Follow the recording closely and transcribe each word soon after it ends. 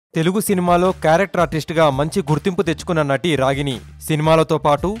తెలుగు సినిమాలో character artist గా మంచి గుర్తింపు తెచ్చుకున్న నటి రాగిని సినిమాలతో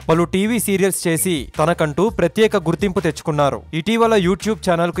పాటు పలు టీవీ సీరియల్స్ చేసి తనకంటూ ప్రత్యేక గుర్తింపు తెచ్చుకున్నారు. ఇటీవల యూట్యూబ్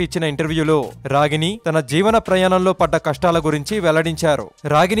ఛానల్ కు ఇచ్చిన ఇంటర్వ్యూలో రాగిని తన జీవన ప్రయాణంలో పడ్డ కష్టాల గురించి వెల్లడించారు.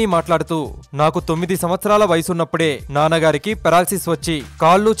 రాగిని మాట్లాడుతూ, నాకు 9 సంవత్సరాల వయసున్నప్పుడే నాన్నగారికి పెరాలసిస్ వచ్చి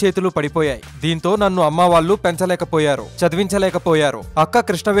కాళ్ళు చేతులు పడిపోయాయి. దీంతో నన్ను అమ్మ వాళ్ళు పెంచలేకపోయారు, చదివించలేకపోయారు. అక్క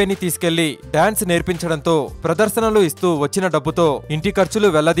కృష్ణవేణి తీసుకెళ్లి డాన్స్ నేర్పించడంతో ప్రదర్శనలు ఇస్తూ వచ్చిన డబ్బుతో ఇంటి ఖర్చులు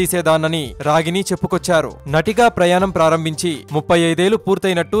వెళ్లదీసేదాన్నని రాగిని చెప్పుకొచ్చారు. నటిగా ప్రయాణం ప్రారంభించి 35 ఏళ్లు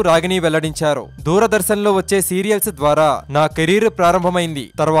పూర్తయినట్టు రాగిని వెల్లడించారు. దూరదర్శన్లో వచ్చే సీరియల్స్ ద్వారా నా కెరీర్ ప్రారంభమైంది.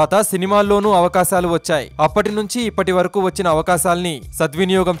 తర్వాత సినిమాల్లోనూ అవకాశాలు వచ్చాయి. అప్పటి నుంచి ఇప్పటి వరకు వచ్చిన అవకాశాల్ని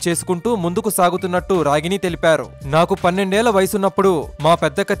సద్వినియోగం చేసుకుంటూ ముందుకు సాగుతున్నట్టు రాగిని తెలిపారు. నాకు 12 ఏళ్ల వయసున్నప్పుడు మా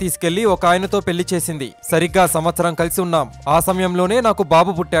పెద్దక్క తీసుకెళ్లి ఒక ఆయనతో పెళ్లి చేసింది. సరిగ్గా సంవత్సరం కలిసి ఉన్నాం. ఆ సమయంలోనే నాకు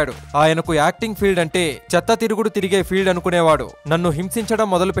బాబు పుట్టాడు. ఆయనకు యాక్టింగ్ ఫీల్డ్ అంటే చెత్త తిరుగుడు తిరిగే ఫీల్డ్ అనుకునేవాడు. నన్ను హింసించడం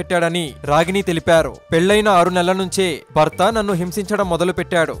మొదలు పెట్టాడని రాగిని తెలిపారు. పెళ్లైన 6 నెలల నుంచే భర్త నన్ను హింసించడం మొదలు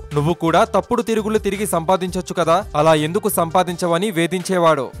పెట్టాడు. నువ్వు కూడా తప్పుడు తిరుగులు తిరిగి సంపాదించొచ్చు కదా, అలా ఎందుకు సంపాదించవని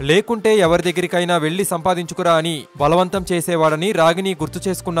వేధించేవాడు. లేకుంటే ఎవరి దగ్గరికైనా వెళ్లి సంపాదించుకురా అని బలవంతం చేసేవాడని రాగిని గుర్తు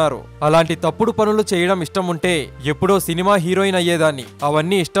చేసుకున్నారు. అలాంటి తప్పుడు పనులు చేయడం ఇష్టం ఉంటే ఎప్పుడో సినిమా హీరోయిన్ అయ్యేదాన్ని.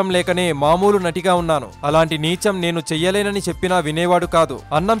 అవన్నీ ఇష్టం లేకనే మామూలు నటిగా ఉన్నాను. అలాంటి నీచం నేను చెయ్యలేనని చెప్పినా వినేవాడు కాదు.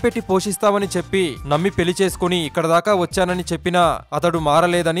 అన్నం పెట్టి పోషిస్తావని చెప్పి నమ్మి పెళ్లి చేసుకుని ఇక్కడ దాకా వచ్చానని చెప్పినా అతడు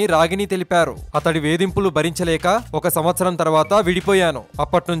మారలేదని రాగిని తెలిపారు. అతడి వేధింపులు భరించలేక 1 సంవత్సరం తర్వాత విడిపోయాను.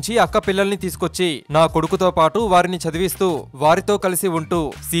 అప్పట్నుంచి అక్క పిల్లల్ని తీసుకొచ్చి నా కొడుకుతో పాటు వారిని చదివిస్తూ వారితో కలిసి ఉంటూ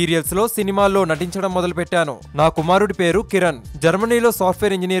సీరియల్స్ లో సినిమాల్లో నటించడం మొదలుపెట్టాను. నా కుమారుడి పేరు కిరణ్. జర్మనీలో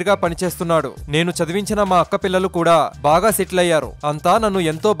సాఫ్ట్వేర్ ఇంజనీర్ గా పనిచేస్తున్నాడు. నేను చదివించిన మా అక్క పిల్లలు కూడా బాగా సెటిల్ అయ్యారు. అంతా నన్ను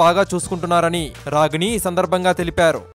ఎంతో బాగా చూసుకుంటున్నారని రాగిని ఈ సందర్భంగా తెలిపారు.